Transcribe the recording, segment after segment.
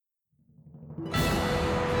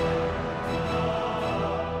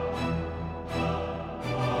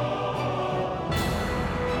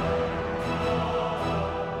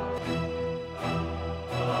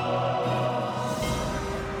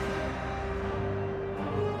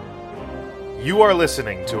You are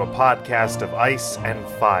listening to a podcast of Ice and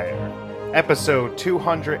Fire, episode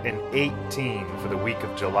 218 for the week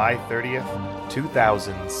of July 30th,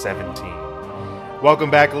 2017.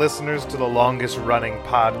 Welcome back, listeners, to the longest-running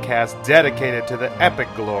podcast dedicated to the epic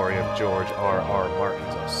glory of George R.R.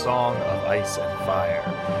 Martin's A Song of Ice and Fire.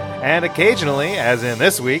 And occasionally, as in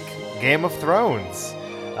this week, Game of Thrones.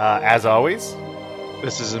 As always,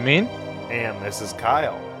 this is Amin. And this is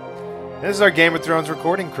Kyle. This is our Game of Thrones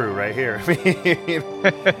recording crew right here.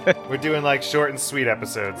 We're doing like short and sweet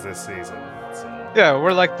episodes this season. So. Yeah,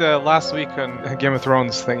 we're like the last week on Game of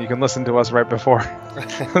Thrones thing. You can listen to us right before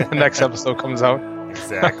the next episode comes out.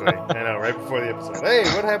 Exactly. I know, right before the episode. Hey,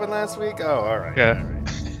 what happened last week? Oh, all right. Yeah.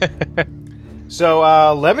 All right.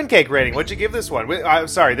 So, Lemon Cake rating. What'd you give this one? I'm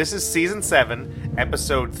sorry, this is Season 7,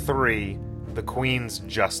 Episode 3, The Queen's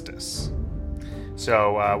Justice.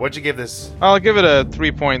 So, what'd you give this? I'll give it a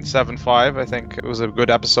 3.75. I think it was a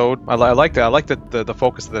good episode. I liked it. I liked the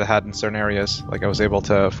focus that it had in certain areas. Like, I was able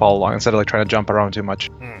to follow along instead of like trying to jump around too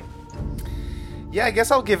much. Yeah, I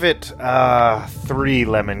guess I'll give it 3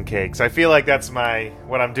 lemon cakes. I feel like that's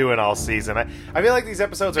what I'm doing all season. I feel like these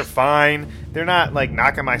episodes are fine. They're not like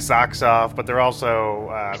knocking my socks off, but they're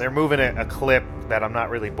also they're moving at a clip that I'm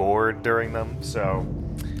not really bored during them. So,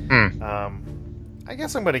 I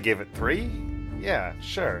guess I'm going to give it 3. Yeah,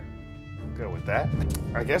 sure. Go with that.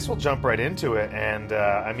 I guess we'll jump right into it. And,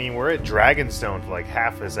 I mean, we're at Dragonstone for like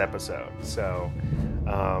half this episode. So,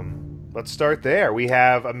 let's start there. We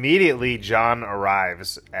have immediately Jon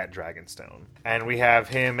arrives at Dragonstone. And we have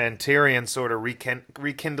him and Tyrion sort of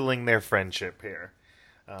rekindling their friendship here.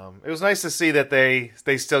 It was nice to see that they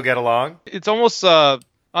still get along. It's almost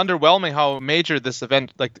underwhelming how major this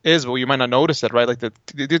event is, but you might not notice it, right? Like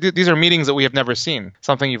these are meetings that we have never seen,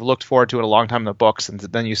 something you've looked forward to in a long time in the books, and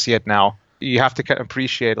then you see it now. You have to kind of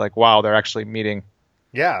appreciate, like, wow, they're actually meeting.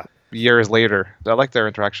 Yeah, years later. I like their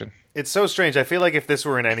interaction. It's so strange. I feel like if this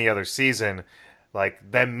were in any other season, like,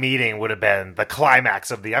 them meeting would have been the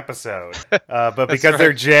climax of the episode. But because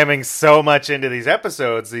they're jamming so much into these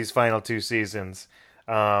episodes, these final 2 seasons,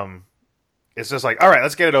 it's just like, all right,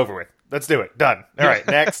 let's get it over with. Let's do it. Done. All right,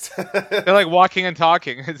 next. They're like walking and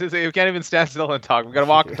talking. You can't even stand still and talk. We got to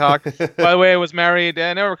walk and talk. By the way, I was married.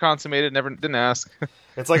 Never consummated. Didn't ask.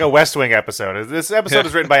 It's like a West Wing episode. This episode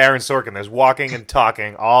is written by Aaron Sorkin. There's walking and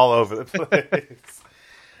talking all over the place.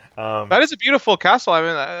 That is a beautiful castle.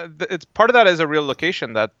 I mean, it's part of that is a real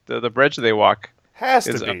location. That the bridge they walk has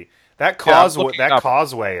to be. That causeway. That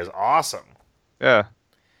causeway is awesome. Yeah.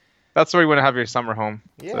 That's where you want to have your summer home.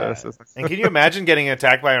 Yeah. And can you imagine getting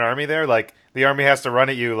attacked by an army there? Like, the army has to run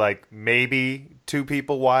at you, like, maybe 2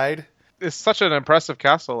 people wide. It's such an impressive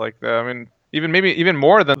castle. Like, I mean, even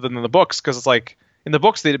more than the books, because it's like, in the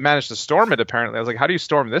books, they managed to storm it, apparently. I was like, how do you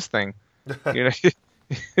storm this thing? You know,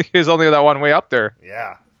 there's only that one way up there.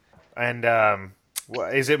 Yeah. And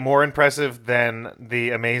is it more impressive than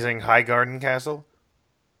the amazing Highgarden Castle?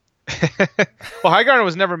 Well, Highgarden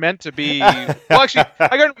was never meant to be... Well, actually,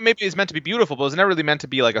 Highgarden maybe is meant to be beautiful, but it was never really meant to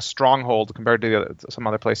be like a stronghold compared to some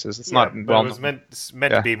other places. It's not... But it was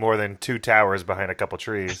meant to be more than 2 towers behind a couple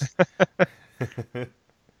trees.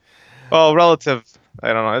 Well, relative...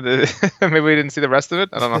 I don't know. Maybe we didn't see the rest of it.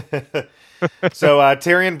 I don't know. So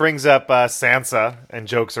Tyrion brings up Sansa and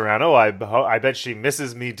jokes around, oh, I bet she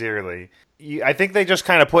misses me dearly. I think they just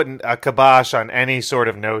kind of put a kibosh on any sort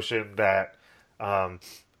of notion that...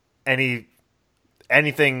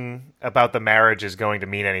 anything about the marriage is going to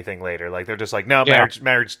mean anything later. Like, they're just like, no,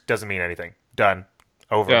 marriage doesn't mean anything. Done.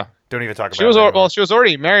 Over. Yeah. Don't even talk about it. She was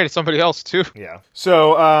already married to somebody else, too. Yeah.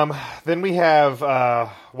 So, then we have,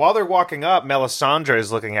 while they're walking up, Melisandre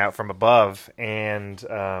is looking out from above, and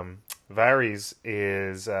Varys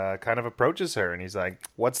is kind of approaches her, and he's like,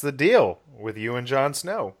 what's the deal with you and Jon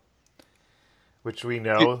Snow? Which we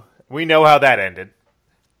know how that ended.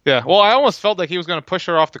 Yeah, well, I almost felt like he was going to push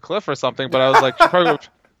her off the cliff or something, but I was like, she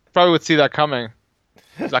probably would see that coming.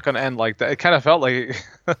 It's not going to end like that. It kind of felt like,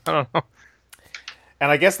 I don't know. And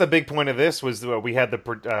I guess the big point of this was we had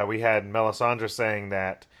Melisandre saying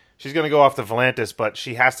that she's going to go off to Volantis, but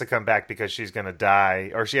she has to come back because she's going to die,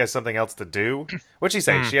 or she has something else to do. What'd she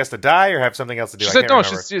say? She has to die or have something else to do? She said no.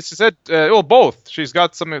 She said both. She's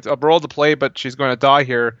got a role to play, but she's going to die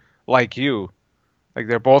here like you. Like,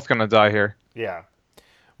 they're both going to die here. Yeah.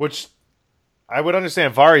 Which I would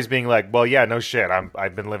understand Varys being like, well, yeah, no shit.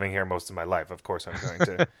 I've been living here most of my life. Of course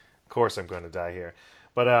I'm going to die here.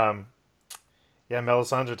 But yeah,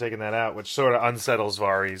 Melisandre taking that out, which sort of unsettles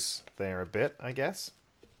Varys there a bit, I guess.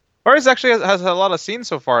 Varys actually has a lot of scenes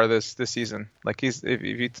so far this season. Like, if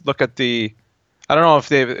you look at I don't know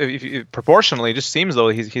if proportionally, it just seems though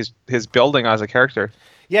he's building as a character.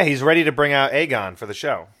 Yeah, he's ready to bring out Aegon for the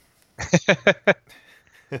show.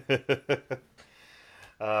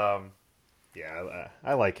 Yeah,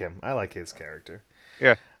 I like him. I like his character.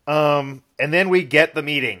 Yeah. And then we get the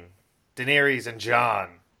meeting, Daenerys and Jon,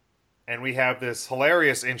 and we have this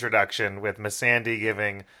hilarious introduction with Missandei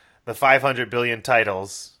giving the 500 billion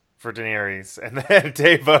titles for Daenerys, and then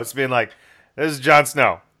Davos being like, "This is Jon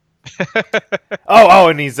Snow."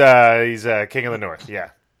 and he's King of the North. Yeah.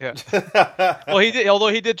 Yeah. Well, he did. Although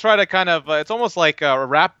he did try to kind of, it's almost like a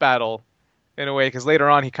rap battle in a way, because later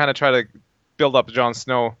on he kind of tried to build up Jon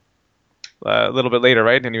Snow a little bit later,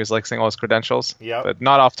 right? And he was like saying all his credentials, but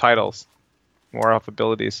not off titles, more off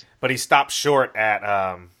abilities. But he stopped short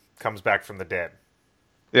at comes back from the dead.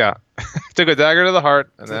 Yeah, took a dagger to the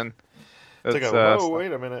heart, and then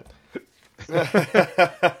wait a minute.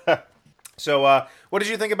 So, what did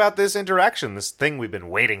you think about this interaction? This thing we've been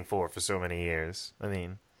waiting for so many years. I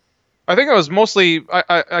mean, I think it was mostly.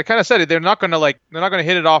 I kind of said it. They're not going to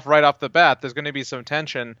hit it off right off the bat. There's going to be some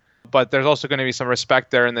tension, but there's also going to be some respect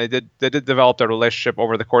there, and they did develop their relationship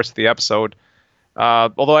over the course of the episode.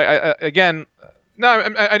 Although I didn't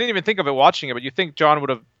even think of it watching it, but you think Jon would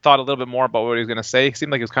have thought a little bit more about what he was going to say. He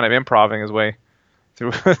seemed like he was kind of improvising his way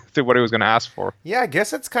through through what he was going to ask for. Yeah, I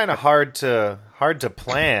guess it's kind of hard to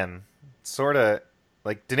plan. Sort of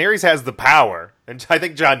like Daenerys has the power, and I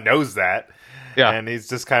think Jon knows that. Yeah, and he's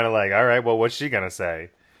just kind of like, all right, well, what's she gonna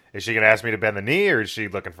say? Is she gonna ask me to bend the knee, or is she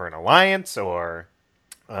looking for an alliance? Or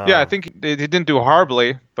I think he didn't do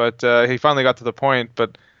horribly, but he finally got to the point.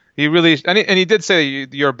 But he really and he did say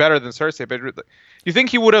you're better than Cersei. But you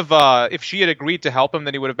think he would have if she had agreed to help him,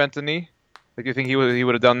 then he would have bent the knee? Like, you think he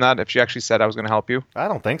would have done that if she actually said I was going to help you? I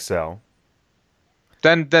don't think so.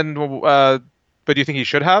 Then but do you think he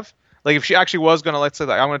should have? Like, if she actually was going to, let's say,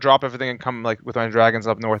 like, I'm going to drop everything and come, like, with my dragons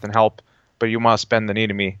up north and help, but you must bend the knee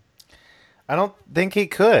to me. I don't think he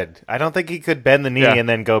could. I don't think he could bend the knee and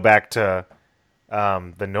then go back to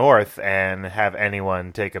the north and have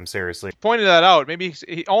anyone take him seriously. Pointed that out. Maybe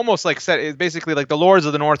he almost, like, said, it basically, like, the lords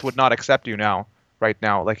of the north would not accept you right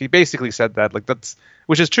now. Like, he basically said that. Like,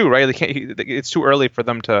 which is true, right? It's too early for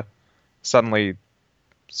them to suddenly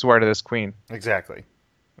swear to this queen. Exactly.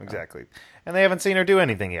 And they haven't seen her do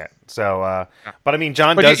anything yet. So, but I mean,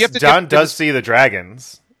 Jon does see the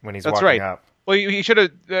dragons when he's walking up. Well, he should have.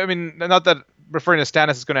 I mean, not that referring to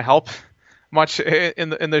Stannis is going to help much in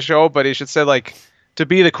the show, but he should say, like, to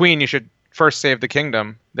be the queen, you should first save the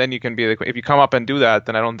kingdom. Then you can be the queen. If you come up and do that,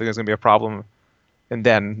 then I don't think there's going to be a problem. And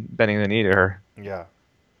then bending the knee to her. Yeah,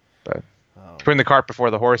 but putting the cart before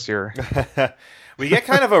the horse here. We get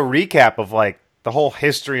kind of a recap of, like, the whole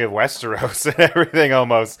history of Westeros and everything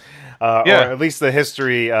almost. Or at least the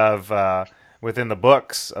history of within the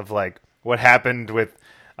books of, like, what happened with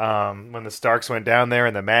when the Starks went down there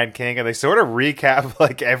and the Mad King, and they sort of recap,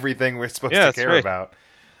 like, everything we're supposed to care about.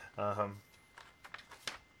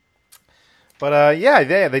 But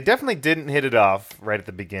they definitely didn't hit it off right at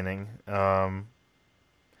the beginning.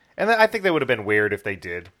 And I think that would have been weird if they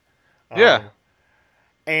did.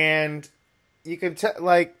 And you can tell,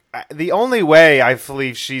 like, the only way I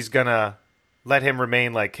believe she's gonna let him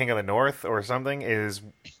remain, like, King of the North or something is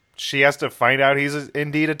she has to find out he's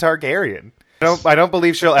indeed a Targaryen. I don't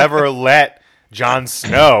believe she'll ever let Jon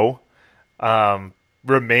Snow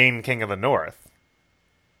remain King of the North.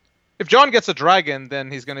 If Jon gets a dragon, then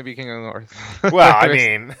he's going to be King of the North. Well, I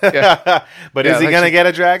mean, but is he going to get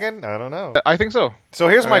a dragon? I don't know. I think so. So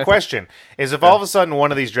here's my question: is if all of a sudden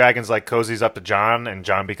one of these dragons, like, cozies up to Jon and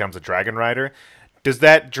Jon becomes a dragon rider, does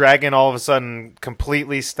that dragon all of a sudden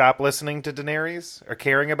completely stop listening to Daenerys or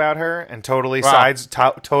caring about her and totally sides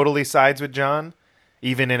with Jon,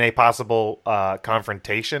 even in a possible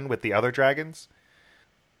confrontation with the other dragons?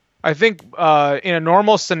 I think in a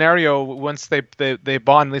normal scenario, once they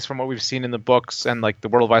bond, at least from what we've seen in the books and, like, the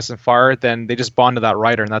World of Ice and Fire, then they just bond to that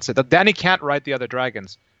rider, and that's it. Dany can't ride the other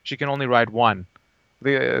dragons. She can only ride one.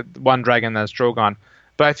 The one dragon, that's Drogon.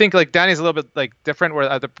 But I think, like, Dany's a little bit, like, different,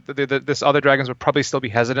 where this other dragons would probably still be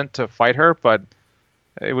hesitant to fight her, but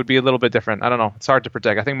it would be a little bit different. I don't know. It's hard to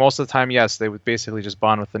predict. I think most of the time, yes, they would basically just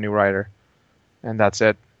bond with the new rider, and that's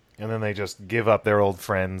it. And then they just give up their old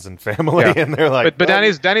friends and family, and they're like... But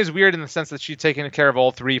Dany's weird in the sense that she's taken care of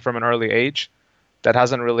all three from an early age. That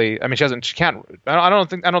hasn't really... I mean, she can't... I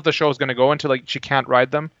don't know if the show is going to go into, like, she can't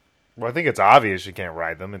ride them. Well, I think it's obvious she can't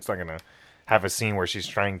ride them. It's not going to have a scene where she's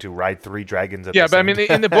trying to ride three dragons at the same time. Yeah, but I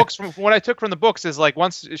mean, in the books, from what I took from the books is, like,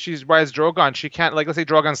 once she rides Drogon, she can't... Like, let's say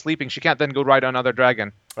Drogon's sleeping, she can't then go ride another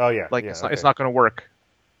dragon. Oh, yeah. Like, it's not going to work.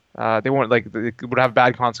 They won't, like, it would have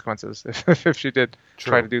bad consequences if she did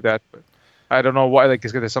try to do that. But. I don't know why. Like,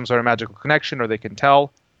 is there some sort of magical connection, or they can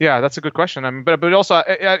tell? Yeah, that's a good question. I mean, but also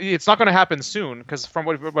it's not going to happen soon because from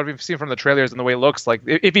what we've seen from the trailers and the way it looks, like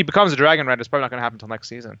if he becomes a Dragon Red, it's probably not going to happen until next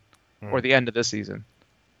season or the end of this season.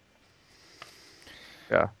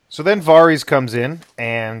 Yeah. So then Varys comes in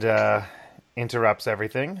and interrupts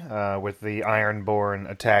everything with the Ironborn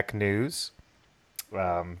attack news,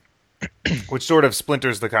 which sort of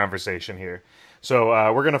splinters the conversation here.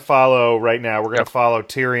 So we're going to follow right now. We're going to follow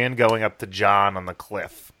Tyrion going up to Jon on the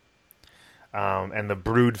cliff, and the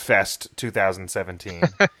Broodfest 2017.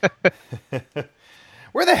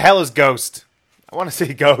 Where the hell is Ghost? I want to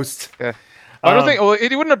see Ghost. Yeah. I don't think. Well,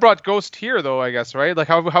 he wouldn't have brought Ghost here, though. I guess, right? Like,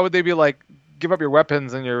 how would they be like? Give up your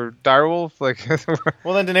weapons and your direwolf, like.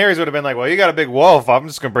 Well, then Daenerys would have been like, "Well, you got a big wolf. I'm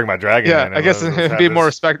just gonna bring my dragon." Yeah, in I guess it'd be more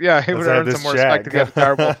respect. Yeah, he would have earned some more respect to get a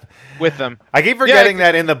direwolf with them. I keep forgetting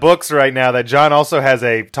that in the books right now that Jon also has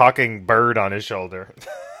a talking bird on his shoulder.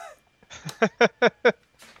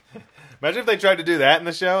 Imagine if they tried to do that in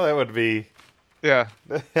the show. That would be. Yeah.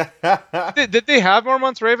 Did they have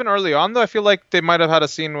Mormont's Raven early on though? I feel like they might have had a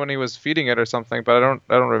scene when he was feeding it or something, but I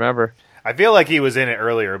don't remember. I feel like he was in it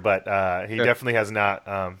earlier, but he definitely has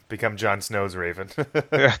not become Jon Snow's Raven.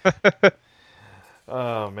 Yeah.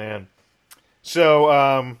 Oh man.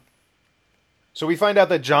 So we find out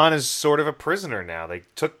that Jon is sort of a prisoner now. They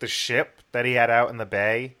took the ship that he had out in the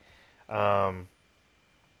bay, and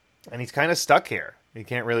he's kind of stuck here. He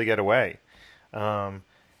can't really get away.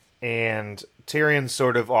 And Tyrion's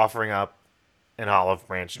sort of offering up an olive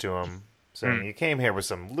branch to him, saying, "You came here with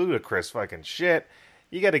some ludicrous fucking shit.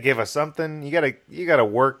 You got to give us something. You got to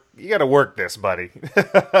work this, buddy.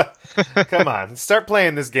 Come on, start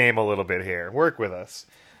playing this game a little bit here. Work with us."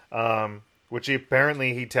 Which he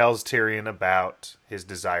tells Tyrion about his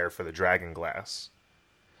desire for the dragon glass.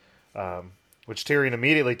 Which Tyrion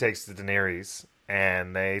immediately takes to Daenerys,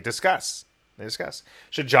 and they discuss.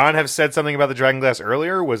 Should Jon have said something about the dragon glass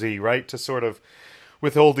earlier? Was he right to sort of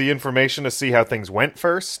withhold the information to see how things went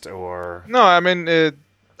first, or no? I mean.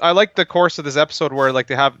 I like the course of this episode where like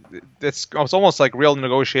they have it's almost like real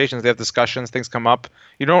negotiations. They have discussions, things come up.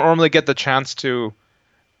 You don't normally get the chance to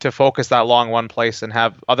focus that long one place and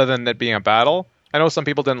have other than it being a battle. I know some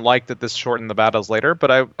people didn't like that this shortened the battles later, but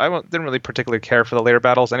I didn't really particularly care for the later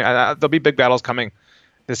battles. There'll be big battles coming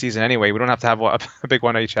this season anyway. We don't have to have a big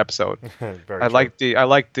one each episode. I like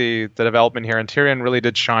the development here, and Tyrion really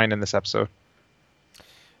did shine in this episode.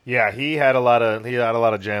 Yeah, he had a lot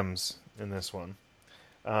of gems in this one.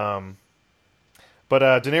 But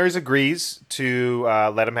Daenerys agrees to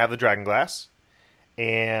let him have the dragon glass,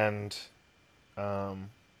 and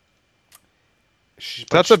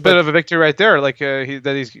that's a bit of a victory right there. Like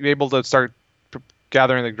that he's able to start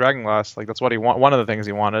gathering the dragon glass. Like that's what he one of the things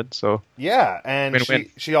he wanted. So yeah, and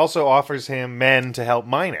she also offers him men to help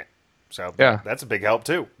mine it. So yeah, that's a big help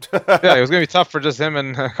too. Yeah, it was gonna be tough for just him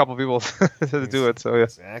and a couple people to do it. So yeah,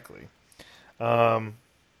 exactly.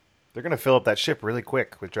 They're going to fill up that ship really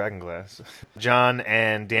quick with dragonglass. Jon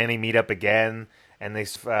and Dany meet up again, and they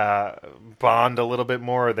bond a little bit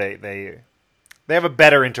more. They have a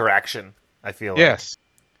better interaction, I feel like. Yes.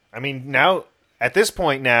 I mean, now, at this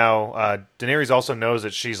point now, Daenerys also knows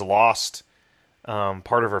that she's lost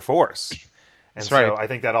part of her force. And That's right. So I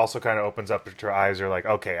think that also kind of opens up her eyes. Are like,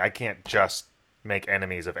 okay, I can't just make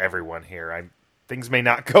enemies of everyone here. Things may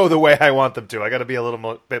not go the way I want them to. I got to be a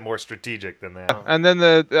little bit more strategic than that. And then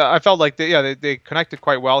I felt like they connected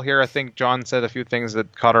quite well here. I think Jon said a few things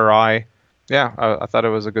that caught her eye. Yeah, I thought it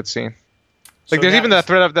was a good scene. Like there's even that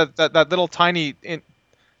thread of that little tiny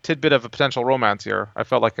tidbit of a potential romance here. I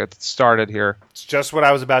felt like it started here. It's just what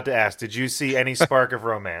I was about to ask. Did you see any spark of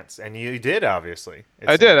romance? And you did, obviously.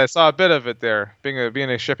 I did. I saw a bit of it there. Being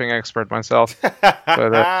a shipping expert myself.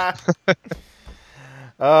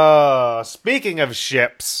 But, speaking of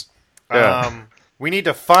ships, we need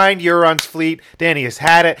to find Euron's fleet. Dany has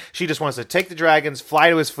had it. She just wants to take the dragons,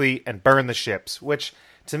 fly to his fleet, and burn the ships, which,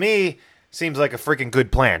 to me, seems like a freaking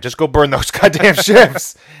good plan. Just go burn those goddamn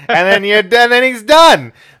ships, and then he's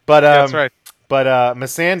done. But that's right. But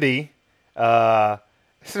Missandei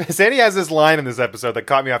has this line in this episode that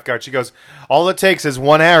caught me off guard. She goes, "All it takes is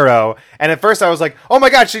one arrow," and at first I was like, "Oh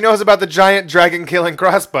my god, she knows about the giant dragon-killing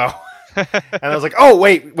crossbow." And I was like, oh,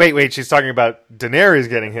 wait. She's talking about Daenerys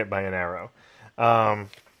getting hit by an arrow.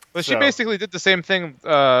 She basically did the same thing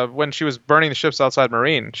when she was burning the ships outside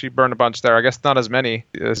Meereen. She burned a bunch there. I guess not as many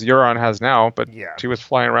as Euron has now, but she was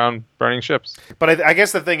flying around burning ships. But I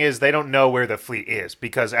guess the thing is they don't know where the fleet is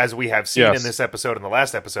because as we have seen in this episode and the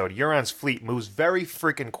last episode, Euron's fleet moves very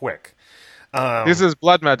freaking quick. This is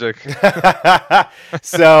blood magic.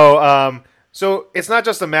 So it's not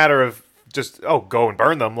just a matter of just, go and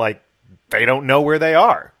burn them. Like, they don't know where they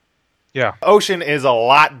are. Yeah. Ocean is a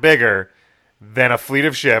lot bigger than a fleet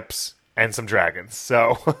of ships and some dragons.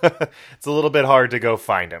 So it's a little bit hard to go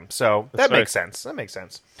find them. So that makes sense. That makes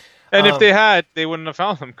sense. And if they had, they wouldn't have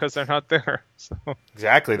found them because they're not there. So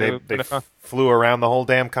exactly. They flew around the whole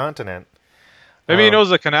damn continent. Maybe he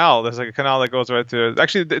knows a canal. There's like a canal that goes right through.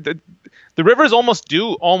 Actually, the rivers almost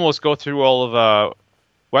go through all of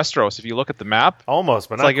Westeros. If you look at the map, almost,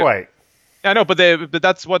 but not quite. Yeah, I know, but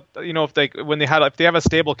that's what if they have a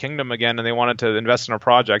stable kingdom again and they wanted to invest in a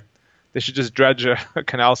project, they should just dredge a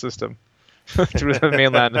canal system through the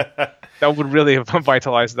mainland. That would really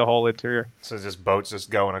vitalize the whole interior. So just boats just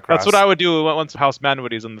going across. That's what I would do once House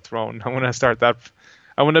Manwoody's on the throne. I want to start that.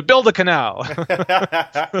 I want to build a canal.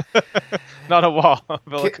 Not a wall.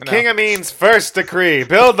 Build a canal. King Amin's first decree,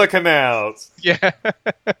 build the canals. Yeah.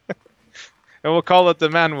 And we'll call it the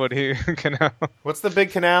Manwood Canal. What's the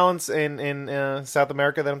big canal in South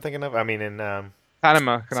America that I'm thinking of? I mean, in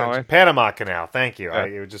Panama Canal. Right? Panama Canal. Thank you. Yeah.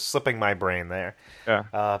 You were just slipping my brain there.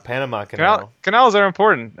 Yeah. Panama Canal. Canals are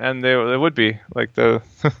important, and they would be like the.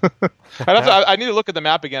 I need to look at the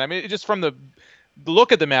map again. I mean, just from the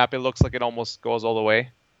look at the map, it looks like it almost goes all the way,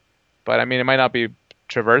 but I mean, it might not be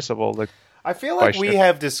traversable. Like I feel like we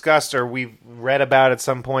have discussed or we've read about at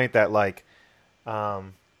some point that like.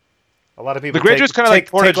 A lot of people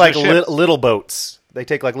take like little boats. They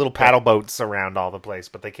take like little paddle boats around all the place,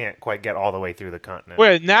 but they can't quite get all the way through the continent.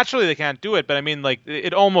 Well, naturally they can't do it, but I mean, like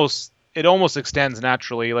it almost extends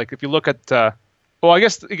naturally. Like if you look at, I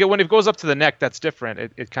guess when it goes up to the neck, that's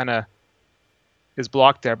different. It kind of is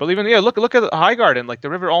blocked there. But even look at Highgarden. Like the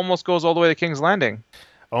river almost goes all the way to King's Landing.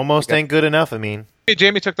 Almost ain't good enough. I mean,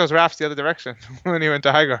 Jamie took those rafts the other direction when he went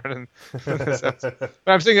to Highgarden. But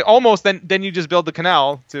I'm saying almost. Then you just build the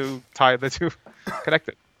canal to tie the two, connect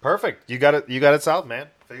it. Perfect. You got it solved, man.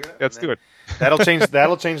 Figure it out. Let's do it. That'll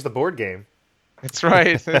change the board game. That's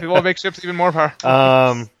right. It will make ships even more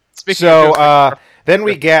powerful. Then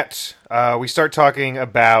we start talking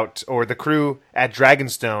about, or the crew at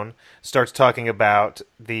Dragonstone starts talking about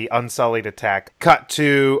the Unsullied attack. Cut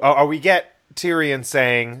to, we get Tyrion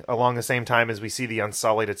saying, along the same time as we see the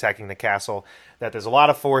Unsullied attacking the castle, that there's a lot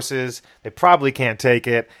of forces, they probably can't take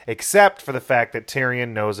it, except for the fact that Tyrion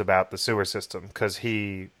knows about the sewer system, because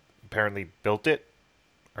he apparently built it,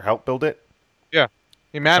 or helped build it. Yeah,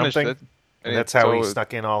 he managed it. And that's how he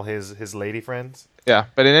snuck in all his lady friends? Yeah,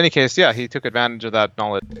 but in any case, yeah, he took advantage of that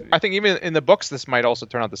knowledge. I think even in the books, this might also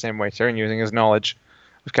turn out the same way, Tyrion using his knowledge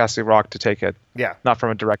of Castle Rock to take it. Yeah. Not from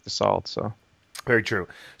a direct assault, so... Very true.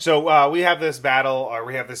 So we have this battle, or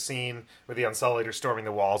we have this scene where the Unsullied are storming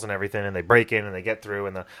the walls and everything, and they break in and they get through.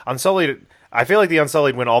 And the Unsullied, I feel like the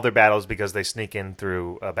Unsullied win all their battles because they sneak in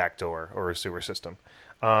through a back door or a sewer system.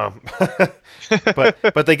 But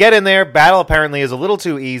they get in there. Battle apparently is a little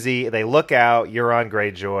too easy. They look out. Euron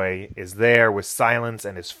Greyjoy is there with Silence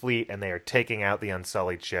and his fleet, and they are taking out the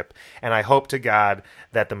Unsullied ship. And I hope to God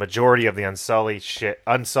that the majority of the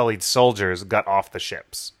Unsullied soldiers got off the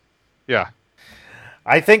ships. Yeah.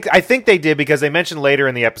 I think they did because they mentioned later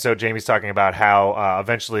in the episode, Jamie's talking about how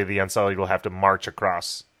eventually the Unsullied will have to march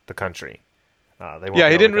across the country. He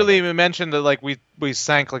didn't really even mention that like we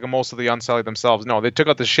sank like most of the Unsullied themselves. No, they took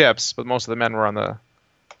out the ships, but most of the men were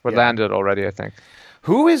landed already, I think.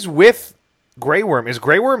 Who is with Grey Worm? Is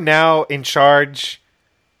Grey Worm now in charge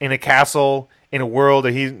in a castle in a world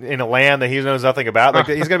that in a land that he knows nothing about? Like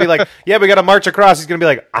he's gonna be like, yeah, we got to march across. He's gonna be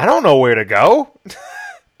like, I don't know where to go.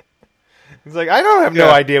 He's like, I don't have no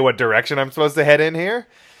idea what direction I'm supposed to head in here.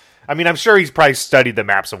 I mean, I'm sure he's probably studied the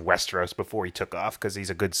maps of Westeros before he took off because he's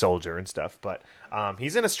a good soldier and stuff. But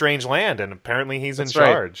he's in a strange land, and apparently he's in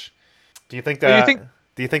charge. Do you think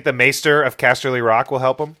Do you think the Maester of Casterly Rock will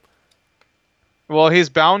help him? Well, he's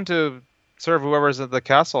bound to serve whoever's at the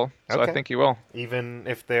castle, so I think he will. Even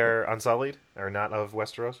if they're Unsullied or not of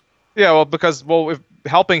Westeros? Yeah, well, because if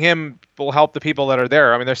helping him will help the people that are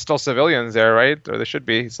there. I mean, there's still civilians there, right? Or there should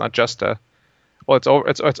be. It's not just it's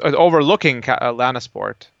overlooking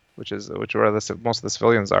Lannisport, which is where most of the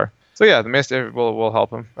civilians are. So yeah, the Maester will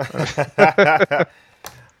help him.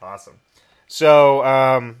 Awesome.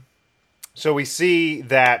 So we see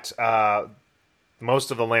that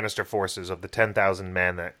most of the Lannister forces of the 10,000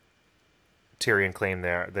 men that Tyrion claimed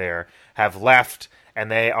there have left,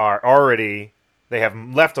 and they have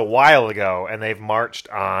left a while ago, and they've marched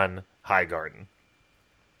on Highgarden,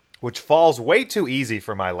 which falls way too easy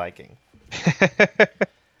for my liking.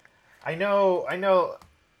 I know.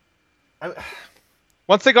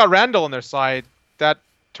 Once they got Randall on their side, that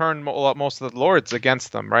turned most of the lords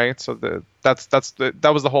against them, right? So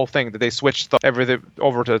that was the whole thing, that they switched everything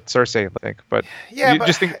over to Cersei, I think. But yeah,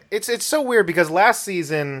 just think it's so weird because last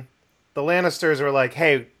season the Lannisters are like,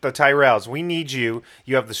 hey, the Tyrells, we need you.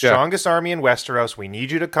 You have the strongest army in Westeros. We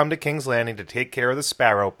need you to come to King's Landing to take care of the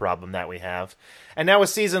Sparrow problem that we have. And now a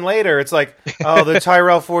season later, it's like, oh, the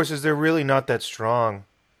Tyrell forces, they're really not that strong.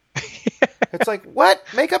 It's like, what?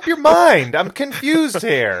 Make up your mind. I'm confused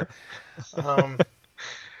here. Well,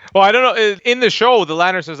 I don't know. In the show, the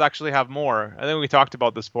Lannisters actually have more. I think we talked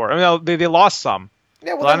about this before. I mean, they lost some.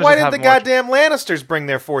 Yeah, well, then why didn't the goddamn Lannisters bring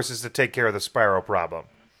their forces to take care of the Sparrow problem?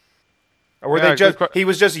 Or were they just... He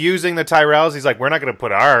was just using the Tyrells. He's like, we're not going to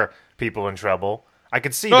put our people in trouble. I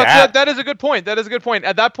could see that. That is a good point. That is a good point.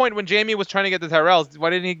 At that point, when Jaime was trying to get the Tyrells, why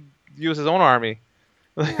didn't he use his own army?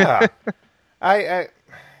 Yeah.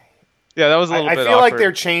 Yeah, that was a little bit I feel awkward. like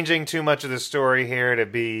they're changing too much of the story here to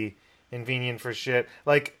be convenient for shit.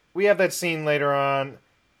 Like, we have that scene later on.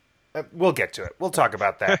 We'll get to it. We'll talk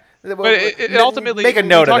about that. But it ultimately... Make a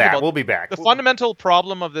note of that. We'll be back. The fundamental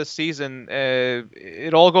problem of this season,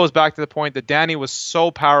 it all goes back to the point that Dany was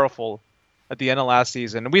so powerful at the end of last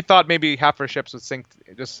season. And we thought maybe half her ships would sink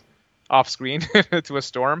just off screen to a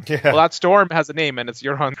storm. Yeah. Well, that storm has a name, and it's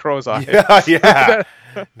Euron Crowseye. Yeah.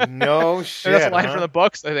 No shit. That's a line from the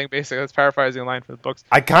books, I think, basically. That's paraphrasing a line from the books.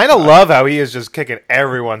 I kind of love how he is just kicking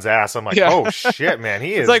everyone's ass. I'm like, oh shit, man.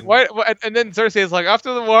 He is. It's like, why? And then Cersei is like,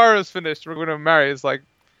 after the war is finished, we're going to marry. It's like,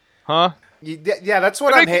 huh? Yeah, that's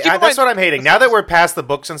what that's what I'm hating. Now that we're past the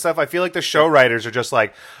books and stuff, I feel like the show writers are just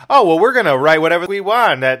like, oh, well, we're going to write whatever we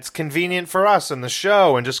want that's convenient for us in the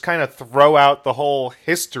show and just kind of throw out the whole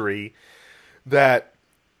history that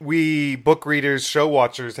we book readers, show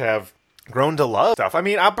watchers have grown to love stuff. I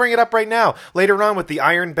mean, I'll bring it up right now. Later on with the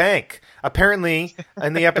Iron Bank. Apparently,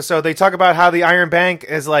 in the episode, they talk about how the Iron Bank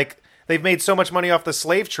is like, they've made so much money off the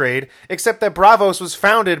slave trade, except that Braavos was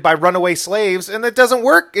founded by runaway slaves, and that doesn't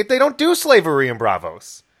work. They don't do slavery in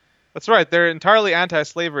Braavos. That's right. They're entirely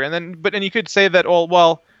anti-slavery. And you could say that,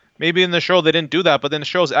 well, maybe in the show they didn't do that, but in the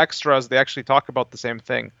show's extras, they actually talk about the same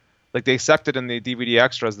thing. Like, they accepted in the DVD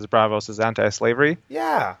extras that Braavos is anti-slavery.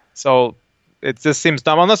 Yeah. So it just seems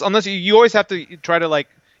dumb. Unless you always have to try to, like,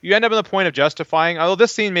 you end up in the point of justifying. Although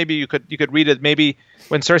this scene, maybe you could read it. Maybe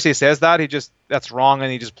when Cersei says that, that's wrong, and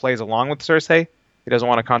he just plays along with Cersei. He doesn't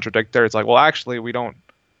want to contradict her. It's like, well, actually, we're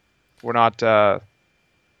not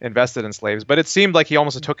invested in slaves. But it seemed like he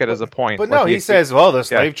almost took it as a point. But no, he says, well, the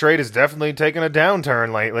slave trade has definitely taken a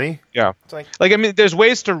downturn lately. Yeah. It's like I mean, there's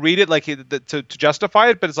ways to read it like to justify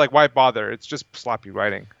it, but it's like, why bother? It's just sloppy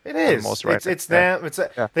writing. It is. It's them.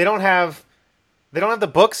 They don't have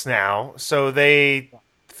the books now, so they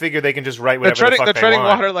figure they can just write whatever the fuck they want. They're treading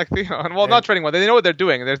water like Theon. Well, not treading water. They know what they're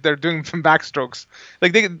doing. They're doing some backstrokes,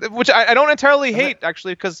 which I don't entirely hate,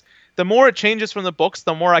 actually, because the more it changes from the books,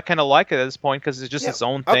 the more I kind of like it at this point, because it's just its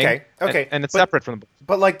own thing. Okay. And it's separate from the books.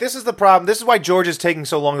 But, like, this is the problem. This is why George is taking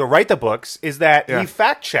so long to write the books, is that he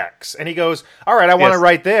fact checks. And he goes, all right, I want to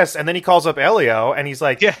write this. And then he calls up Elio, and he's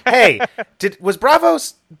like, hey, was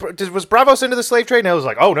Braavos into the slave trade? And Elio's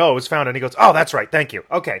like, oh, no, it was found. And he goes, oh, that's right, thank you.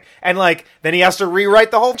 Okay. And, like, then he has to rewrite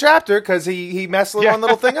the whole chapter because he messed one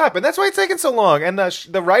little thing up. And that's why it's taking so long. And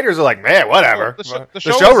the writers are like, man, whatever. The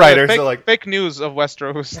show writers are like... Fake news of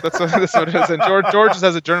Westeros. That's what it is. And George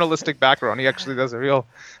has a journalistic background. He actually does a real...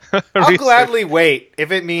 I'll gladly wait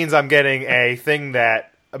if it means I'm getting a thing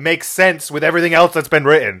that makes sense with everything else that's been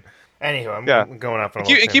written. Anywho, I'm going off on a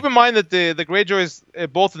little keep in mind that the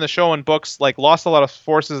Greyjoys, both in the show and books, like, lost a lot of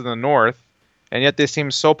forces in the north, and yet they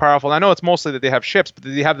seem so powerful. And I know it's mostly that they have ships, but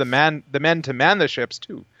they have the men to man the ships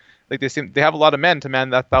too. Like, they have a lot of men to man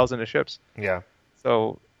that 1,000 of ships. Yeah.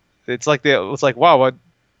 So it's like wow, what?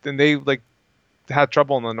 Then they like had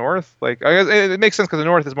trouble in the north. Like, I guess it makes sense because the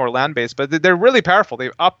north is more land based, but they're really powerful.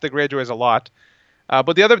 They've upped the Greyjoys a lot.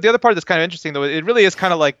 But the other part that's kind of interesting, though, it really is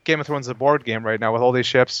kind of like Game of Thrones, the board game right now with all these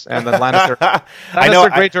ships and then Lannister.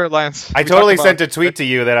 Greyjoy alliance. I totally sent a tweet to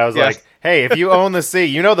you that I was like, hey, if you own the sea,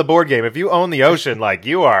 you know the board game. If you own the ocean, like,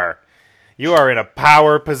 you are in a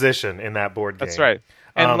power position in that board game. That's right.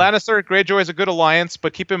 And Lannister, Greyjoy is a good alliance,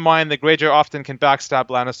 but keep in mind that Greyjoy often can backstab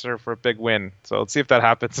Lannister for a big win. So let's see if that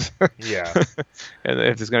happens. Yeah. And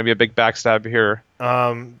if there's going to be a big backstab here.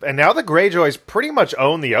 And now the Greyjoys pretty much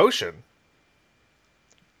own the ocean.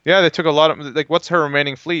 Yeah, they took a lot of... Like, what's her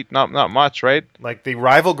remaining fleet? Not much, right? Like, the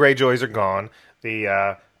rival Greyjoys are gone.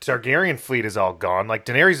 The Targaryen fleet is all gone. Like,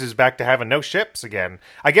 Daenerys is back to having no ships again.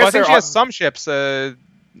 I guess I think she has some ships... at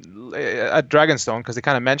Dragonstone, because they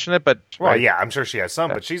kind of mention it, but... Well, yeah, I'm sure she has some,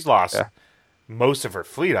 but she's lost most of her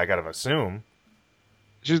fleet, I gotta assume.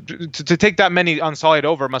 To take that many Unsullied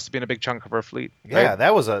over must have been a big chunk of her fleet. Right? Yeah,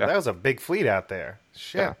 that was a big fleet out there.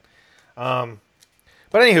 Shit. Yeah.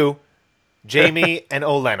 But anywho, Jaime and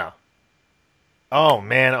Olenna. Oh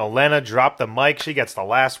man, Olenna dropped the mic. She gets the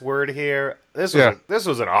last word here. This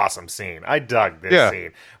was an awesome scene. I dug this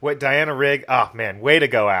scene. What Diana Rigg? Oh man, way to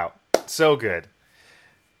go out. So good.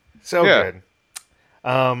 So good.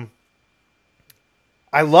 I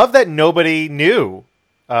love that nobody knew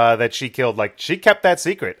that she killed. Like, she kept that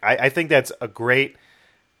secret. I think that's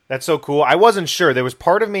that's so cool. I wasn't sure. There was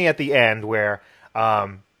part of me at the end where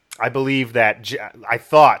I believe that I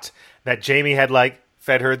thought that Jaime had like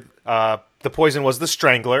fed her the poison was the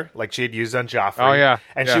strangler, like she had used on Joffrey. Oh, yeah.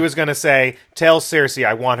 And she was going to say, tell Cersei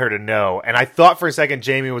I want her to know. And I thought for a second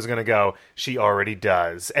Jaime was going to go, she already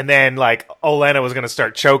does. And then, like, Olenna was going to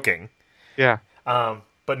start choking. Yeah.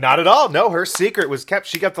 But not at all. No, her secret was kept.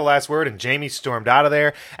 She got the last word, and Jaime stormed out of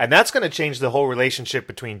there. And that's going to change the whole relationship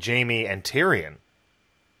between Jaime and Tyrion.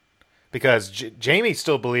 Because Jaime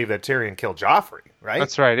still believed that Tyrion killed Joffrey, right?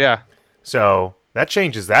 That's right, yeah. So that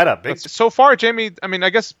changes that up. So far, Jaime, I mean, I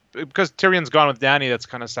guess because Tyrion's gone with Dany, that's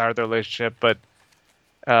kind of soured their relationship, but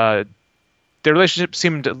their relationship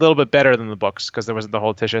seemed a little bit better than the books because there wasn't the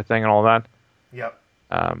whole Tisha thing and all that. Yep.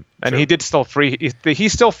 And he did still free. He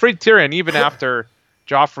still freed Tyrion even after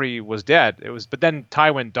Joffrey was dead. But then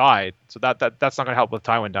Tywin died, so that's not going to help with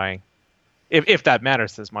Tywin dying, if that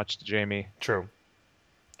matters as much to Jaime. True.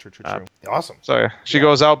 Awesome. So yeah, she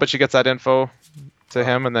goes out, but she gets that info to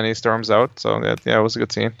him, and then he storms out. So yeah, it was a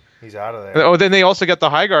good scene. He's out of there. Oh, then they also get the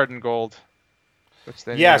Highgarden gold. Which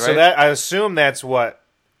they need, right? So that I assume that's what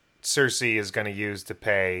Cersei is going to use to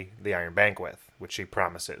pay the Iron Bank with, which she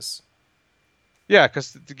promises. Yeah,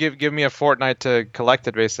 because to give me a fortnight to collect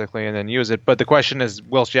it basically, and then use it. But the question is,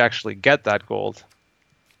 will she actually get that gold?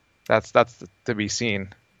 That's to be seen.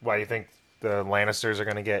 Why, you think the Lannisters are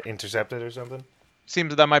going to get intercepted or something?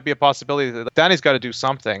 Seems that might be a possibility. Dany's got to do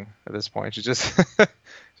something at this point. She's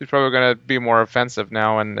probably going to be more offensive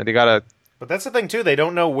now, and they got to. But that's the thing too. They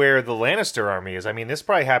don't know where the Lannister army is. I mean, this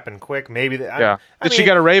probably happened quick. Maybe. Did she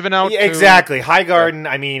get a Raven out? Yeah, exactly. Highgarden.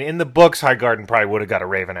 Yeah. I mean, in the books, Highgarden probably would have got a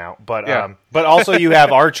Raven out. But but also you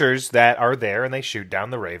have archers that are there and they shoot down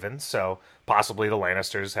the ravens. So possibly the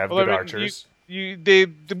Lannisters have good archers. They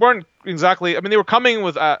weren't exactly. I mean, they were coming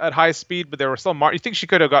with at high speed, but they were still. You think she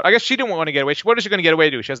could have got? I guess she didn't want to get away. What is she going to get away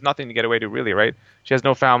to? She has nothing to get away to, really, right? She has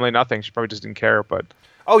no family, nothing. She probably just didn't care. But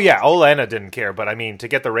oh yeah, Olenna didn't care. But I mean, to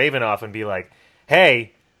get the Raven off and be like,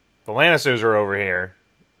 "Hey, the Lannisters are over here.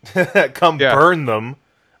 Come burn them,"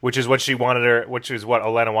 which is what she wanted her. Which is what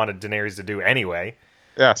Olenna wanted Daenerys to do anyway.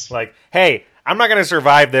 Yes. Like, hey, I'm not going to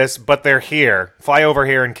survive this, but they're here. Fly over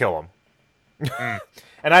here and kill them.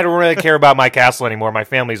 And I don't really care about my castle anymore. My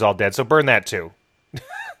family's all dead, so burn that too.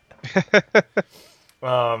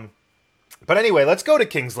 But anyway, let's go to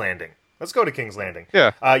King's Landing.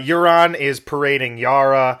 Yeah. Euron is parading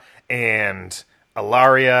Yara and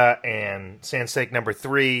Ellaria and Sandstake number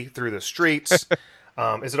 3 through the streets.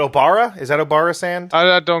 Is it Obara? Is that Obara Sand?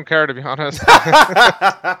 I don't care, to be honest.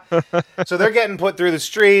 So they're getting put through the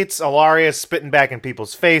streets. Ellaria's spitting back in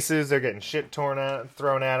people's faces. They're getting shit thrown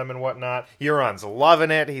at him and whatnot. Euron's loving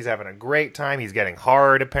it. He's having a great time. He's getting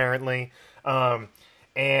hard, apparently. And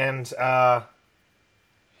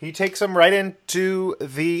he takes him right into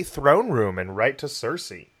the throne room and right to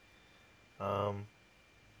Cersei. Yeah,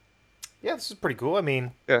 this is pretty cool. I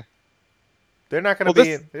mean, yeah. They're not going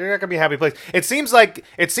to be a happy place. It seems like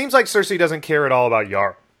Cersei doesn't care at all about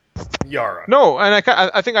Yara. No, and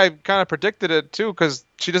I think I kind of predicted it too, because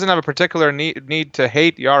she doesn't have a particular need to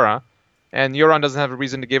hate Yara, and Euron doesn't have a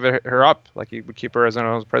reason to give her up. Like, he would keep her as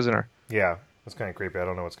a prisoner. Yeah, that's kind of creepy. I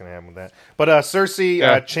don't know what's going to happen with that. But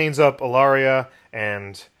Cersei chains up Ellaria,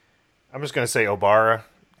 and I'm just going to say Obara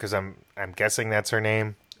because I'm guessing that's her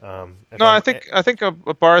name. I think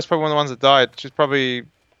Obara is probably one of the ones that died. She's probably.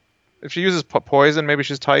 If she uses poison, maybe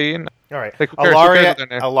she's Tyene. All right. Like,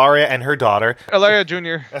 Ellaria and her daughter. Ellaria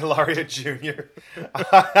Jr. Ellaria Jr.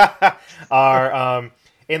 are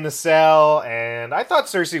in the cell, and I thought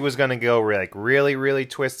Cersei was going to go really, really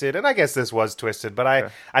twisted, and I guess this was twisted, but I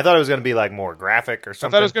thought it was going to be like more graphic or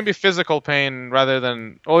something. I thought it was going to be physical pain rather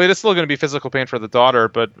than... Oh, it is still going to be physical pain for the daughter,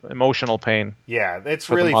 but emotional pain. Yeah, it's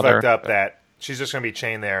really fucked up that she's just going to be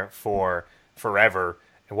chained there for forever.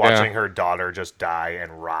 Watching her daughter just die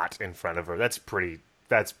and rot in front of her. That's pretty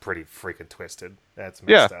freaking twisted. That's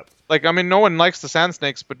messed up. Like, I mean, no one likes the Sand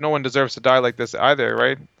Snakes, but no one deserves to die like this either,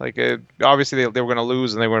 right? Like, obviously they were going to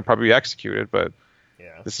lose and they were going to probably be executed, but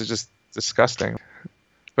this is just disgusting.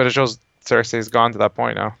 But it shows Cersei's gone to that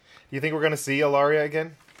point now. Do you think we're going to see Ellaria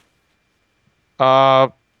again?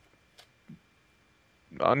 No,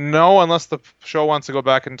 unless the show wants to go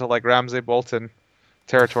back into, like, Ramsay Bolton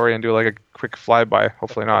territory and do like a quick flyby.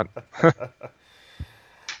 Hopefully not.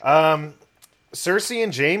 Cersei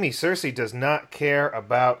and Jaime. Cersei does not care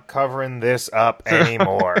about covering this up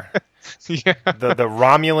anymore. Yeah. The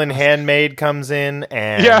Romulan handmaid comes in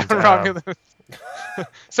and Romulan.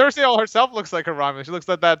 Cersei all herself looks like a Romulan. She looks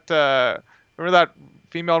like that. Remember that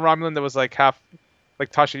female Romulan that was like half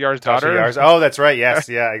like Tasha Yar's daughter? Yar's. Oh, that's right. Yes.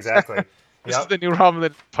 Yeah. Exactly. This is the new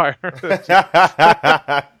Romulan Empire.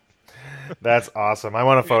 That's awesome. I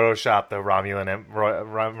want to Photoshop the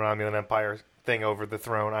Romulan Empire thing over the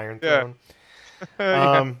throne, Iron Throne.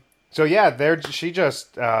 So yeah, she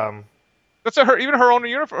just. That's even her own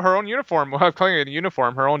uniform. Her own uniform. Well, I'm calling it a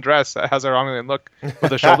uniform. Her own dress has a Romulan look with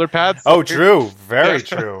the shoulder pads. Oh, true. Very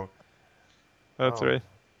true. That's right.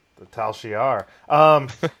 The Tal Shiar.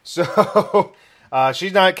 So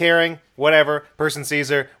she's not caring. Whatever. Person sees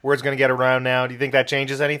her. Word's going to get around now. Do you think that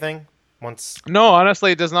changes anything? No,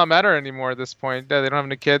 honestly, it does not matter anymore at this point. They don't have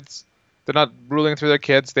any kids. They're not ruling through their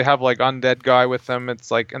kids. They have like undead guy with them.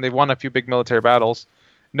 It's like, and they've won a few big military battles.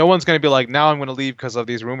 No one's going to be like, now I'm going to leave because of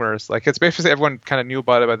these rumors. Like, it's basically everyone kind of knew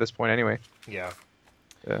about it by this point anyway. Yeah.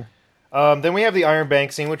 Yeah. Then we have the Iron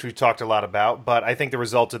Bank scene, which we've talked a lot about. But I think the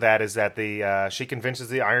result of that is that she convinces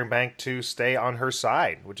the Iron Bank to stay on her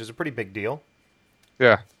side, which is a pretty big deal.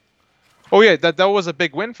 Yeah. Oh, yeah. That was a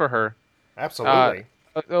big win for her. Absolutely.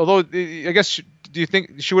 Although, I guess, do you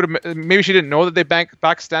think she would have... Maybe she didn't know that they backed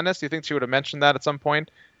Stannis. Do you think she would have mentioned that at some point?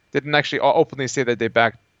 Didn't actually openly say that they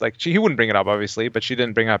backed... Like, he wouldn't bring it up, obviously, but she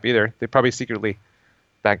didn't bring it up either. They probably secretly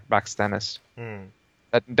backed Stannis.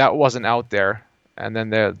 That wasn't out there. And then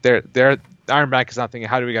their Iron Bank is not thinking,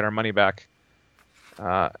 how do we get our money back?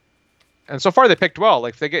 And so far they picked well.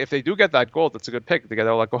 Like, if they do get that gold, that's a good pick. They get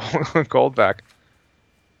all that gold back.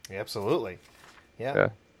 Yeah, absolutely. Yeah.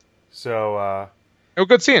 So... a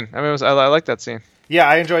good scene. I mean, I like that scene. Yeah,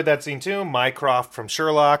 I enjoyed that scene too. Mycroft from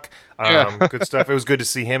Sherlock. Good stuff. It was good to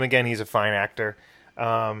see him again. He's a fine actor.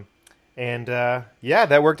 That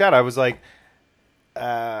worked out. I was like,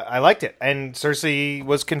 I liked it. And Cersei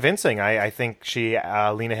was convincing. I think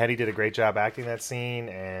Lena Headey did a great job acting that scene,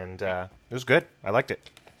 and it was good. I liked it.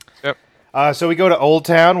 Yep. So we go to Old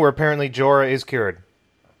Town, where apparently Jorah is cured.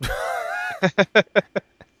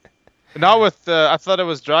 Not with, I thought it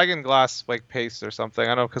was dragon glass like paste or something.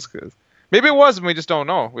 I don't know, because maybe it was, and we just don't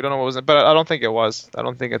know. We don't know what was it, but I don't think it was. I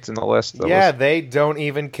don't think it's in the list. They don't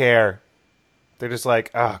even care. They're just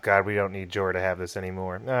like, oh god, we don't need Jorah to have this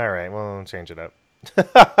anymore. All right, well, we'll change it up.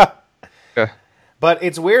 Yeah. But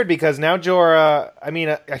it's weird because now Jorah, I mean,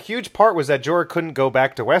 a huge part was that Jorah couldn't go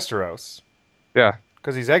back to Westeros. Yeah.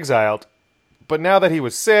 Because he's exiled. But now that he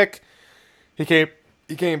was sick, he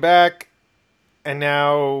came back, and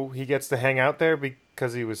now he gets to hang out there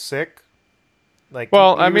because he was sick. Like,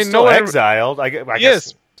 well, he I was mean, still no one exiled. I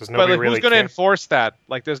guess. Does nobody really who's going to enforce that?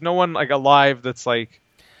 Like, there's no one like alive that's like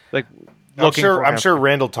looking. I'm sure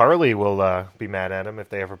Randall Tarley will be mad at him if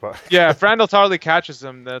they ever. Yeah, if Randall Tarley catches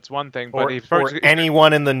him, that's one thing. But or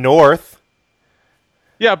anyone in the north.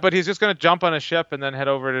 Yeah, but he's just going to jump on a ship and then head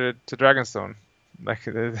over to Dragonstone. Like,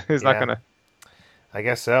 he's not going to. I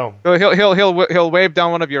guess so. He'll wave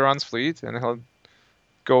down one of Euron's fleet and he'll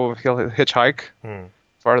hitchhike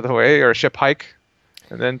part of the way, or ship hike,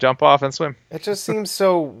 and then jump off and swim. It just seems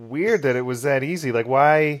so weird that it was that easy. Like,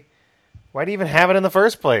 why do you even have it in the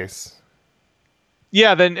first place?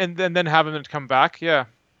 Yeah, then have him come back. Yeah,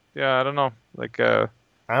 I don't know. Like, I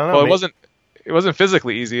don't know. Well, it wasn't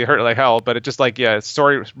physically easy. It hurt like hell, but it just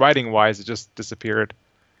story writing wise, it just disappeared.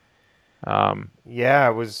 Yeah,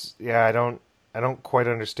 it was. Yeah, I don't quite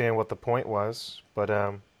understand what the point was, but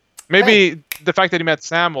maybe the fact that he met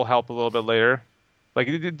Sam will help a little bit later. Like,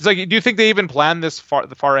 it's like, do you think they even planned this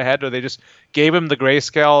far ahead, or they just gave him the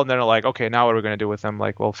grayscale and then they're like, okay, now what are we going to do with him?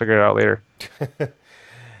 Like, we'll figure it out later.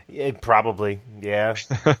 Yeah, probably, yeah.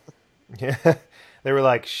 Yeah. They were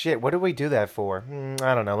like, shit, what did we do that for?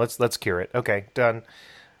 I don't know. Let's cure it. Okay, done.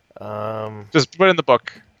 Just put it in the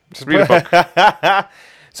book. Just read a book.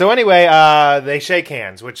 So anyway, they shake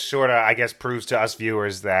hands, which sort of, I guess, proves to us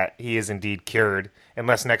viewers that he is indeed cured.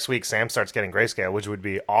 Unless next week Sam starts getting grayscale, which would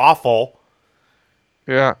be awful.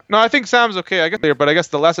 Yeah. No, I think Sam's okay. But I guess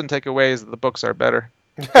the lesson takeaway is that the books are better.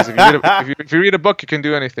 Because if you read a book, you can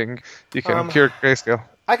do anything. You can cure grayscale.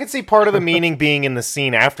 I could see part of the meaning being in the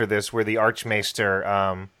scene after this, where the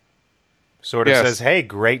Archmaester sort of says, "Hey,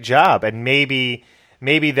 great job," and maybe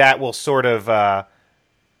that will sort of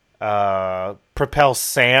propel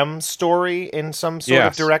Sam's story in some sort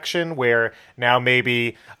of direction, where now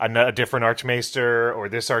maybe a different Archmaester or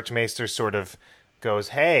this Archmaester sort of goes,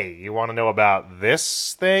 "Hey, you want to know about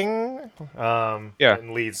this thing?"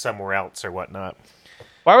 And leads somewhere else or whatnot.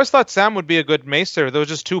 Well, I always thought Sam would be a good maester. There was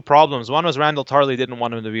just two problems. One was Randall Tarley didn't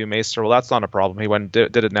want him to be a maester. Well, that's not a problem. He went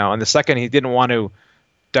and did it now. And the second, he didn't want to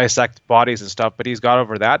dissect bodies and stuff, but he's got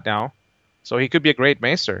over that now. So he could be a great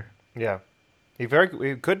maester. Yeah. He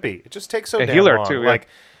could be. It just takes so a damn healer long. too. Yeah. Like,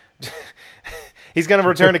 he's going to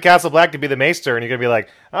return to Castle Black to be the maester, and you're going to be like,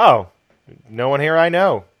 oh, no one here I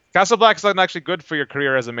know. Castle Black's not actually good for your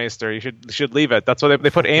career as a maester. You should leave it. That's why they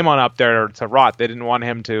put Aemon up there to rot. They didn't want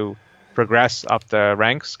him to progress up the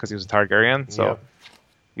ranks because he was a Targaryen. So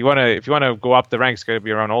if you want to go up the ranks, you got to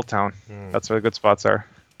be around Old Town. That's where the good spots are.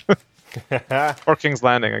 Or King's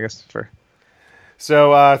Landing, I guess.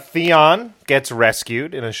 So Theon gets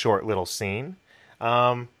rescued in a short little scene.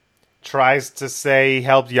 Tries to say he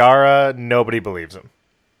helped Yara. Nobody believes him.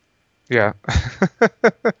 Yeah.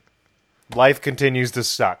 Life continues to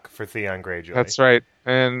suck for Theon Greyjoy. That's right.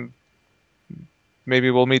 And maybe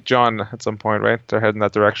we'll meet Jon at some point, right? They're heading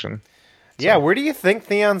that direction. Yeah, where do you think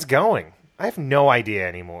Theon's going? I have no idea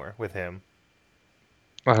anymore with him.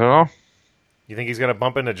 I don't know. You think he's going to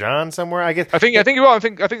bump into Jon somewhere? I think he will. I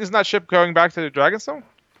think isn't that ship going back to Dragonstone?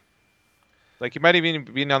 Like, he might even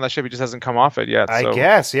be on that ship. He just hasn't come off it yet. I So.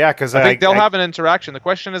 guess, yeah. Because I think they'll have an interaction. The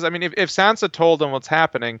question is, I mean, if Sansa told him what's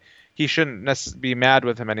happening, he shouldn't be mad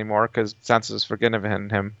with him anymore because Sansa's forgiven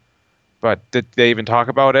him. But did they even talk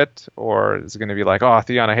about it? Or is it going to be like, oh,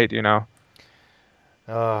 Theon, I hate you now?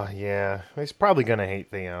 Oh, yeah. He's probably going to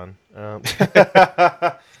hate Theon.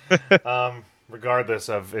 Regardless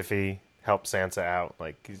of if he helped Sansa out.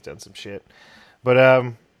 Like, he's done some shit.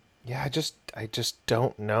 But, yeah, I just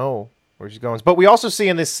don't know where she's going. But we also see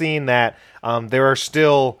in this scene that there are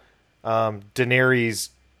still Daenerys...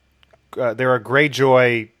 there are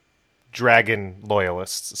Greyjoy dragon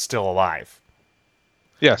loyalists still alive.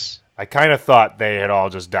 Yes. I kind of thought they had all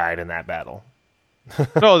just died in that battle.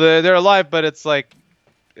 No, they're alive, but it's like...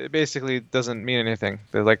 It basically doesn't mean anything.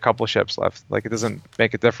 There's like a couple ships left. Like, it doesn't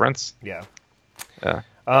make a difference. Yeah. Yeah.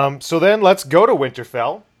 So then let's go to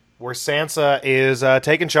Winterfell, where Sansa is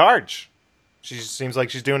taking charge. She seems like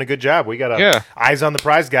she's doing a good job. We got eyes on the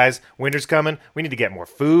prize, guys. Winter's coming. We need to get more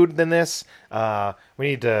food than this. We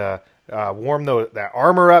need to warm that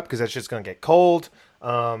armor up because that shit's going to get cold.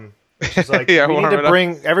 She's like, we need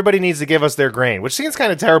to everybody needs to give us their grain, which seems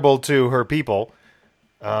kind of terrible to her people.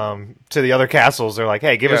 To the other castles, they're like,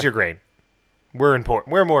 hey, give us your grain. We're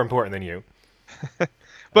important. We're more important than you.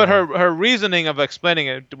 But her reasoning of explaining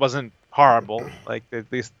it wasn't horrible. Like,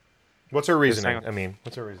 at least. What's her reasoning?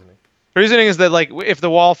 What's her reasoning? Her reasoning is that, like, if the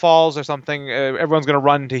wall falls or something, everyone's going to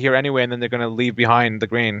run to here anyway, and then they're going to leave behind the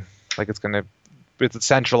grain. Like, it's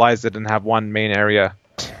centralize it and have one main area,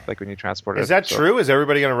 like when you transport it. Is that true? Is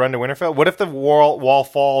everybody going to run to Winterfell? What if the wall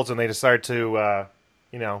falls and they decide to,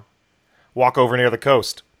 walk over near the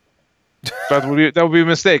coast? That would be a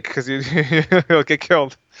mistake because you'll get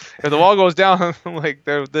killed. If the wall goes down, like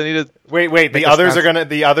they need to wait. The others are gonna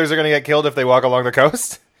get killed if they walk along the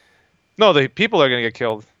coast. No, the people are gonna get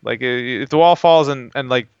killed. Like, if the wall falls and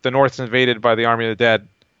like the North's invaded by the army of the dead,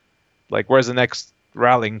 like, where's the next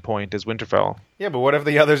rallying point? Is Winterfell. Yeah, but what if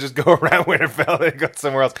the others just go around Winterfell and go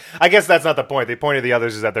somewhere else? I guess that's not the point. The point of the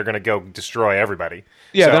others is that they're gonna go destroy everybody.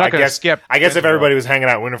 Yeah, so they're not gonna skip. I guess if everybody was hanging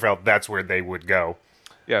out in Winterfell, that's where they would go.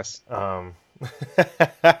 Yes.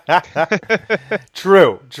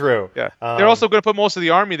 True. Yeah. They're also going to put most of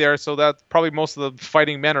the army there, so that probably most of the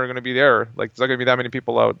fighting men are going to be there. Like, there's not going to be that many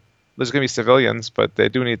people out. There's going to be civilians, but they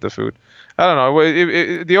do need the food. I don't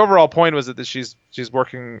know. The overall point was that she's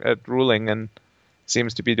working at ruling and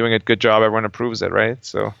seems to be doing a good job. Everyone approves it, right?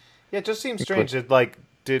 So yeah, it just seems strange. Like,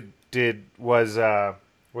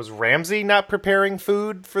 was Ramsay not preparing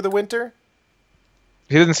food for the winter?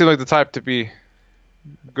 He didn't seem like the type to be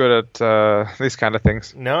good at these kind of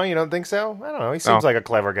things. No, you don't think so? I don't know. He seems like a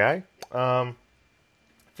clever guy. I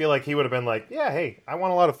feel like he would have been like, yeah, hey, I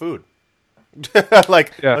want a lot of food.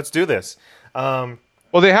 Let's do this. Well,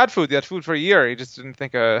 they had food. They had food for a year. He just didn't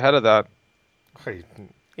think ahead of that.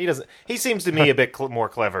 He doesn't. He seems to me a bit more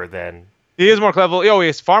clever than... He is more clever. Oh,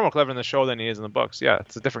 he's far more clever in the show than he is in the books. Yeah,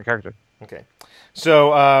 it's a different character. Okay.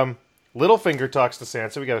 So, Littlefinger talks to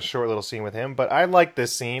Sansa. We got a short little scene with him, but I like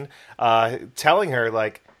this scene, telling her,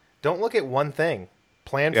 like, don't look at one thing.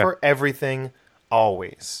 Plan for everything,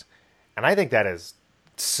 always. And I think that is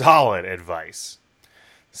solid advice.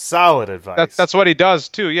 Solid advice. That's what he does,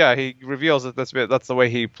 too. Yeah, he reveals that that's the way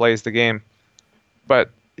he plays the game. But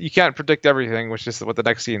you can't predict everything, which is what the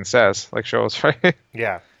next scene says, like shows, right?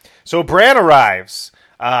 Yeah. So Bran arrives.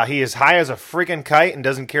 He is high as a freaking kite and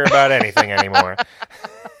doesn't care about anything anymore.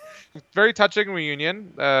 Very touching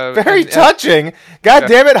reunion. Very touching. God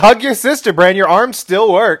damn it! Hug your sister, Bran. Your arms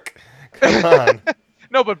still work. Come on.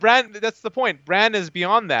 No, but Bran, that's the point. Bran is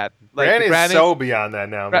beyond that. Like, Bran is so beyond that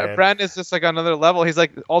now, man. Bran is just like another level. He's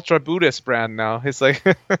like ultra Buddhist Bran now. He's like...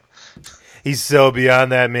 He's so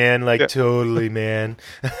beyond that, man. Like, totally, man.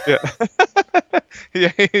 Yeah.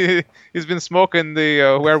 Yeah, he's been smoking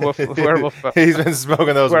the werewolf. He's been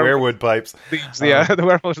smoking those werewood pipes. Leaves, yeah, the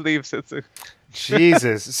werewolf leaves.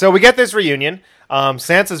 Jesus. So we get this reunion.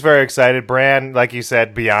 Sansa's very excited. Bran, like you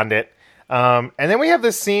said, beyond it. And then we have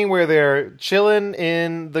this scene where they're chilling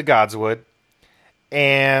in the Godswood,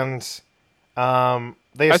 and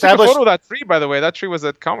they establish. I took a photo of that tree, by the way. That tree was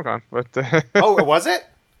at Comic-Con, but oh, was it?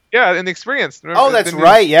 Yeah, in the experience. Remember, oh, that's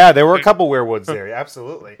right. Yeah, there were a couple werewoods there.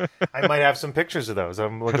 Absolutely. I might have some pictures of those.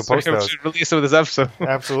 I'm looking to post those. We should release them with this episode.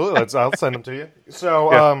 Absolutely. I'll send them to you.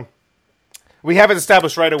 So, we have it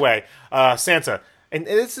established right away. Sansa, and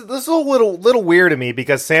this is a little weird to me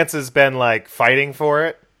because Sansa's been like fighting for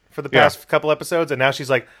it for the past couple episodes, and now she's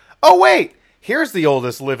like, "Oh wait, here's the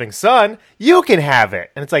oldest living son. You can have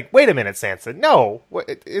it." And it's like, wait a minute, Sansa. No,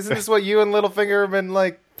 isn't this what you and Littlefinger have been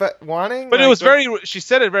like wanting? But like, it was she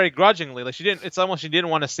said it very grudgingly. Like she didn't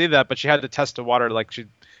want to say that, but she had to test the water. Like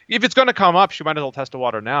if it's going to come up, she might as well test the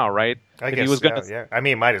water now, right? I guess yeah. I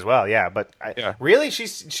mean, might as well, yeah. But really, she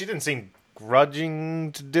didn't seem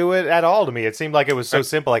grudging to do it at all to me. It seemed like it was so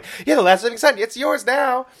simple. Like, yeah, the last living son, it's yours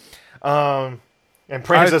now. And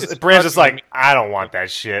Bran's just like, I don't want that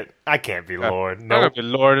shit. I can't be Lord. No, I can't be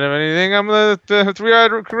Lord of anything. I'm the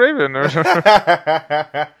three-eyed raven.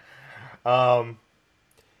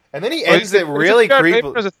 And then he ends it really creepy.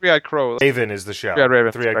 Raven or is it three-eyed crow? Raven is the show. Yeah,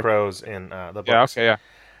 Raven. Three-eyed crows in the books. Yeah. Okay.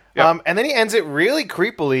 Yeah. And then he ends it really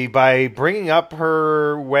creepily by bringing up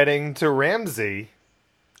her wedding to Ramsay.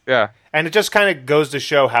 Yeah. And it just kind of goes to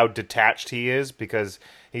show how detached he is because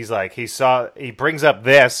he's like, he brings up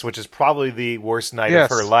this, which is probably the worst night of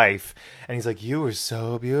her life. And he's like, you were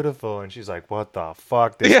so beautiful. And she's like, what the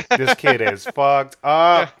fuck? This kid is fucked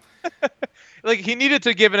up. Yeah. Like, he needed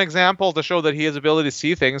to give an example to show that he has ability to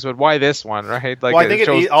see things, but why this one, right? Like, well, I think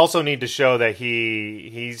it also need to show that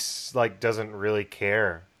he's like, doesn't really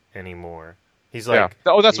care anymore. He's like...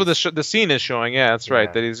 Yeah. Oh, that's what the scene is showing. Yeah, that's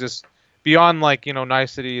right. That he's just... Beyond, like,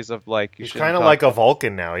 niceties of, like... He's kind of like a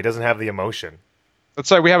Vulcan now. He doesn't have the emotion.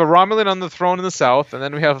 That's right. We have a Romulan on the throne in the south, and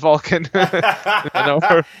then we have Vulcan.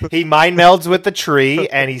 He mind melds with the tree,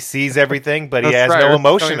 and he sees everything, but he has no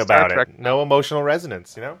emotion about it. No emotional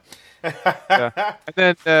resonance, Yeah. And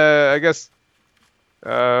then, I guess...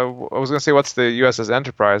 I was going to say, what's the USS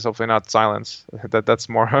Enterprise? Hopefully not Silence. That's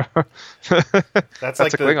more... that's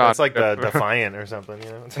like the Defiant or something,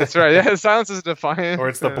 That's right. Yeah, Silence is Defiant. Or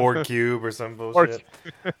it's the Borg Cube or some bullshit.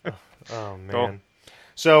 Oh, man. Cool.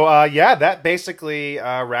 So, that basically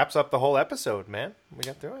wraps up the whole episode, man. We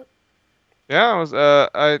got through it. Yeah, it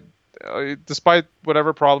was... despite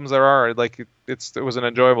whatever problems there are, like it was an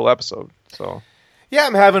enjoyable episode, so... Yeah,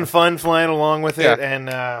 I'm having fun flying along with it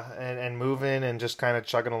and moving and just kind of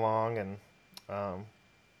chugging along and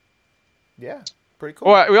pretty cool.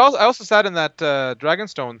 Oh, I also sat in that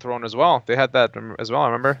Dragonstone throne as well. They had that as well. I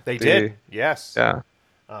remember they did. Yes. Yeah.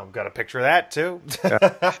 Got a picture of that too.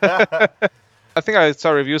 Yeah. I think I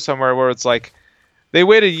saw a review somewhere where it's like they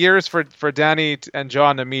waited years for Dany and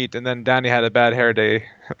Jon to meet, and then Dany had a bad hair day.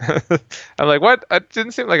 I'm like, what? It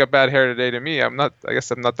didn't seem like a bad hair day to me. I guess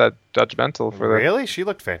I'm not that judgmental for that. Really? She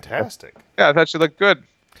looked fantastic. Yeah, I thought she looked good.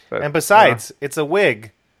 But, and besides, it's a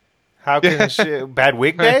wig. How can she... Bad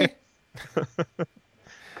wig day?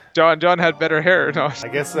 Jon had better hair. No. I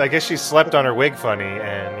guess she slept on her wig funny,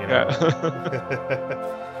 and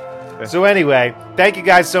Yeah. So anyway, thank you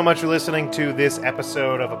guys so much for listening to this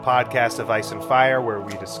episode of a podcast of Ice and Fire where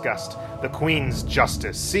we discussed The Queen's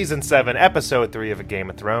Justice, Season 7, Episode 3 of A Game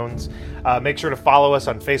of Thrones. Make sure to follow us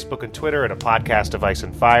on Facebook and Twitter at a podcast of Ice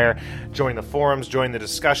and Fire. Join the forums, join the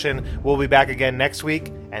discussion. We'll be back again next week,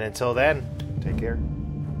 and until then, take care.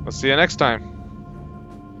 We'll see you next time.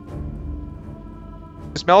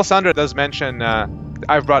 Melisandre does mention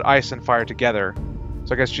I've brought ice and fire together.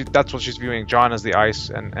 So I guess that's what she's viewing, Jon as the ice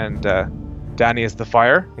and Dany as the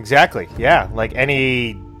fire. Exactly, yeah. Like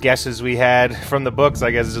any guesses we had from the books, I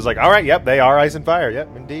guess it's just like, all right, yep, they are ice and fire.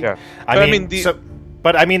 Yep, indeed. Yeah. I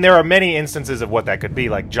mean, there are many instances of what that could be.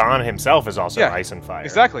 Like Jon himself is also ice and fire.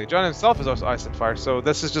 Exactly, Jon himself is also ice and fire. So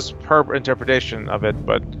this is just her interpretation of it.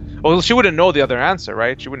 But she wouldn't know the other answer,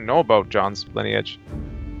 right? She wouldn't know about Jon's lineage.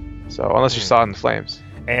 So unless she saw it in flames.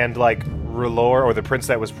 And like R'hllor, or the Prince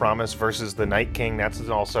That Was Promised versus the Night King, that's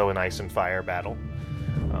also an ice and fire battle.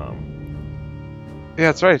 Yeah,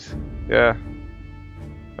 that's right. Yeah.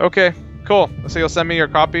 Okay, cool. So you'll send me your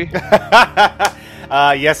copy?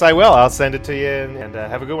 Yes, I will. I'll send it to you, and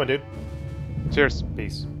have a good one, dude. Cheers.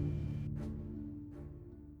 Peace.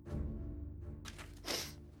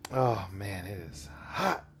 Oh man, it is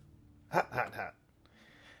hot. Hot, hot, hot.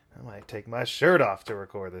 I might take my shirt off to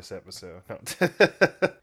record this episode. No.